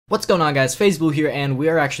What's going on, guys? Bloo here, and we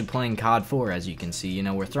are actually playing COD 4, as you can see. You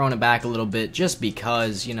know, we're throwing it back a little bit just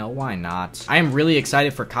because, you know, why not? I am really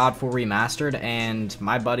excited for COD 4 Remastered, and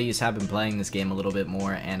my buddies have been playing this game a little bit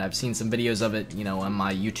more, and I've seen some videos of it, you know, on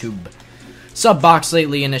my YouTube sub box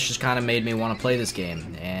lately, and it's just kind of made me want to play this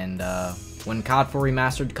game. And when COD 4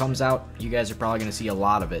 Remastered comes out, you guys are probably going to see a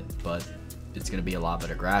lot of it, but it's going to be a lot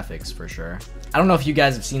better graphics for sure. I don't know if you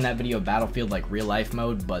guys have seen that video of Battlefield like real life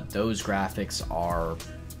mode, but those graphics are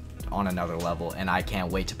on another level, and I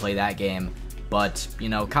can't wait to play that game. But, you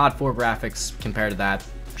know, COD 4 graphics compared to that,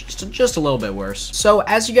 just a little bit worse. So,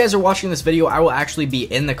 as you guys are watching this video, I will actually be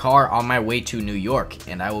in the car on my way to New York,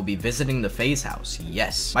 and I will be visiting the FaZe house.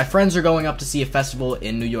 Yes. My friends are going up to see a festival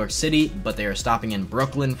in New York City, but they are stopping in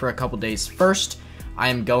Brooklyn for a couple days first. I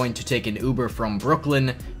am going to take an Uber from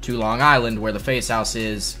Brooklyn to Long Island, where the FaZe house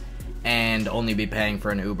is, and only be paying for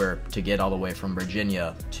an Uber to get all the way from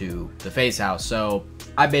Virginia to the FaZe house. So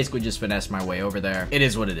I basically just finessed my way over there. It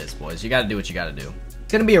is what it is, boys. You gotta do what you gotta do.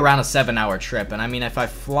 It's gonna be around a 7-hour trip, and I mean, if I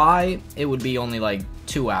fly, it would be only like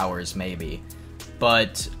 2 hours maybe.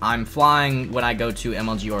 But I'm flying when I go to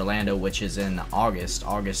MLG Orlando, which is in August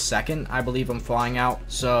 2nd, I believe I'm flying out.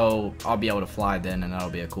 So I'll be able to fly then, and that'll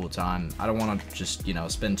be a cool time. I don't want to just, you know,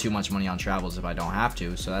 spend too much money on travels if I don't have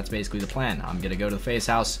to. So that's basically the plan. I'm gonna go to the FaZe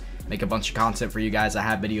house, make a bunch of content for you guys. I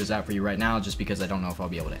have videos out for you right now, just because I don't know if I'll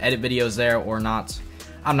be able to edit videos there or not.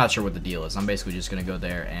 I'm not sure what the deal is. I'm basically just gonna go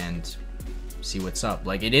there and see what's up.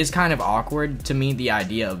 Like, it is kind of awkward to me, the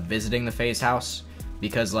idea of visiting the FaZe house,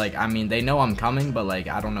 because, like, I mean, they know I'm coming, but, like,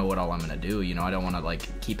 I don't know what all I'm gonna do, you know? I don't want to,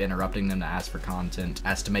 like, keep interrupting them to ask for content,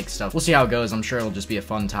 ask to make stuff. We'll see how it goes. I'm sure it'll just be a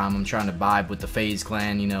fun time. I'm trying to vibe with the FaZe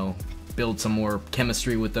clan, you know, build some more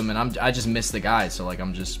chemistry with them, and I just miss the guys, so, like,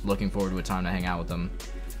 I'm just looking forward to a time to hang out with them.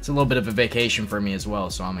 It's a little bit of a vacation for me as well,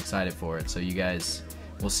 so I'm excited for it. So you guys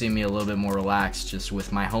will see me a little bit more relaxed just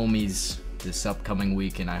with my homies this upcoming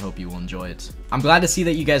week, and I hope you will enjoy it. I'm glad to see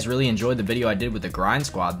that you guys really enjoyed the video I did with the grind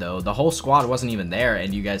squad, though. The whole squad wasn't even there,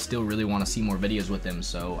 and you guys still really want to see more videos with them,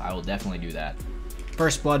 so I will definitely do that.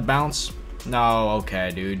 First blood bounce? No, okay,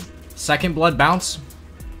 dude. Second blood bounce?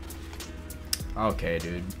 Okay,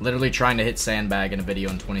 dude. Literally trying to hit sandbag in a video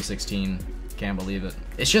in 2016. Can't believe it.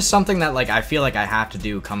 It's just something that, like, I feel like I have to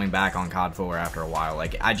do coming back on COD 4 after a while.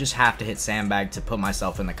 Like, I just have to hit sandbag to put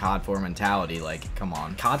myself in the COD 4 mentality. Like, come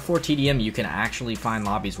on. COD 4 TDM, you can actually find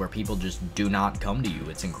lobbies where people just do not come to you.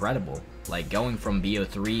 It's incredible. Like, going from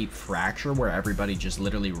BO3 Fracture, where everybody just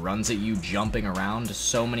literally runs at you, jumping around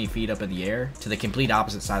so many feet up in the air, to the complete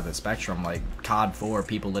opposite side of the spectrum. Like, COD 4,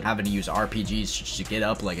 people that having to use RPGs just to get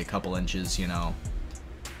up, like, a couple inches, you know.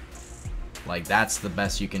 Like, that's the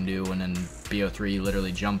best you can do, and then BO3 you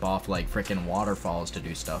literally jump off like freaking waterfalls to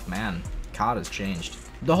do stuff. Man, COD has changed.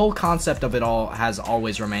 The whole concept of it all has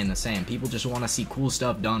always remained the same. People just want to see cool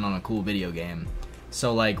stuff done on a cool video game.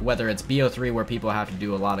 So, like, whether it's BO3 where people have to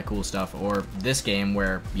do a lot of cool stuff, or this game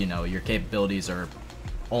where, you know, your capabilities are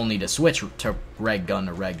only to switch to red gun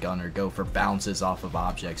or go for bounces off of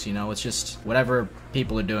objects, you know? It's just whatever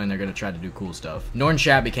people are doing, they're gonna try to do cool stuff.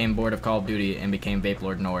 Nornchat became bored of Call of Duty and became Vape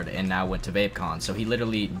Lord Nord, and now went to VapeCon, so he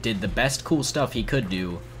literally did the best cool stuff he could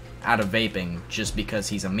do out of vaping just because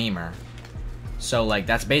he's a memer. So, like,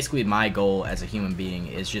 that's basically my goal as a human being,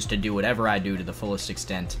 is just to do whatever I do to the fullest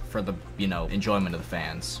extent for the, you know, enjoyment of the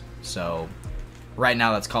fans. So right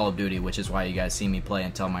now that's Call of Duty, which is why you guys see me play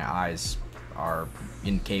until my eyes are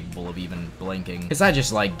incapable of even blinking, because I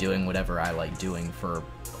just like doing whatever I like doing for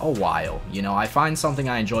a while. You know, I find something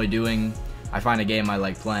I enjoy doing, I find a game I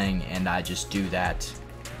like playing, and I just do that,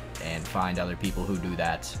 and find other people who do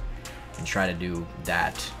that, and try to do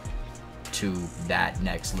that to that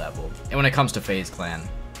next level. And when it comes to FaZe Clan,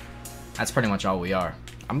 that's pretty much all we are.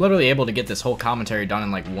 I'm literally able to get this whole commentary done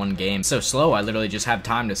in like one game. So slow, I literally just have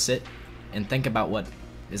time to sit and think about what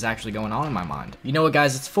is actually going on in my mind. You know what,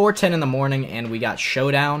 guys? It's 4:10 in the morning, and we got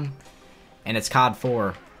Showdown, and it's COD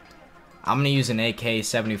 4. I'm gonna use an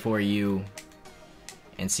AK-74U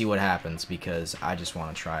and see what happens, because I just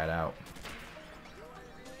want to try it out.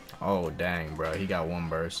 Oh, dang, bro. He got one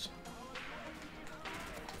burst.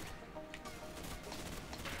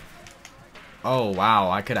 Oh, wow.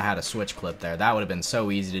 I could have had a switch clip there. That would have been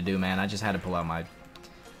so easy to do, man. I just had to pull out my...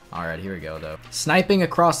 Alright, here we go, though. Sniping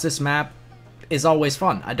across this map is always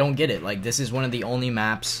fun. I don't get it. Like, this is one of the only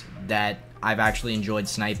maps that I've actually enjoyed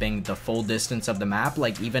sniping the full distance of the map.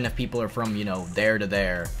 Like, even if people are from, you know, there to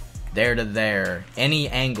there, there to there, any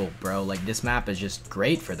angle, bro. Like, this map is just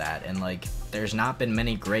great for that. And, like, there's not been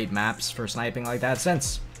many great maps for sniping like that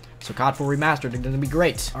since. So COD 4 Remastered is going to be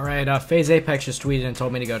great. Alright, FaZe Apex just tweeted and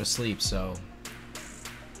told me to go to sleep, so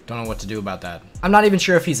Don't know what to do about that. I'm not even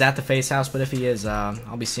sure if he's at the face house, but if he is,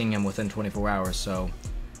 I'll be seeing him within 24 hours, so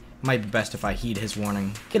it might be best if I heed his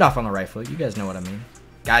warning. Get off on the right foot, you guys know what I mean.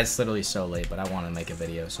 Guys, it's literally so late, but I want to make a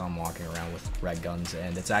video, so I'm walking around with red guns,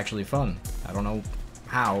 and it's actually fun. I don't know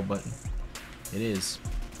how, but it is.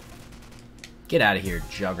 Get out of here,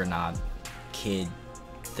 Juggernaut kid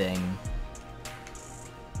thing.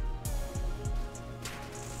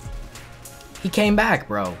 He came back,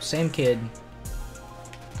 bro. Same kid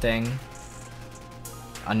thing.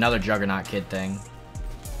 Another Juggernaut kid thing.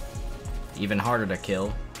 Even harder to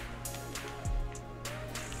kill.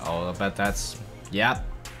 Oh, I bet that's... Yep.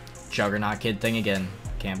 Juggernaut kid thing again.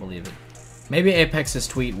 Can't believe it. Maybe Apex's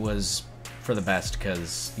tweet was for the best,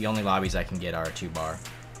 because the only lobbies I can get are 2-bar.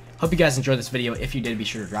 Hope you guys enjoyed this video. If you did, be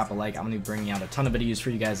sure to drop a like. I'm going to be bringing out a ton of videos for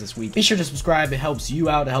you guys this week. Be sure to subscribe. It helps you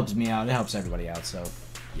out. It helps me out. It helps everybody out. So,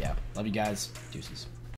 yeah. Love you guys. Deuces.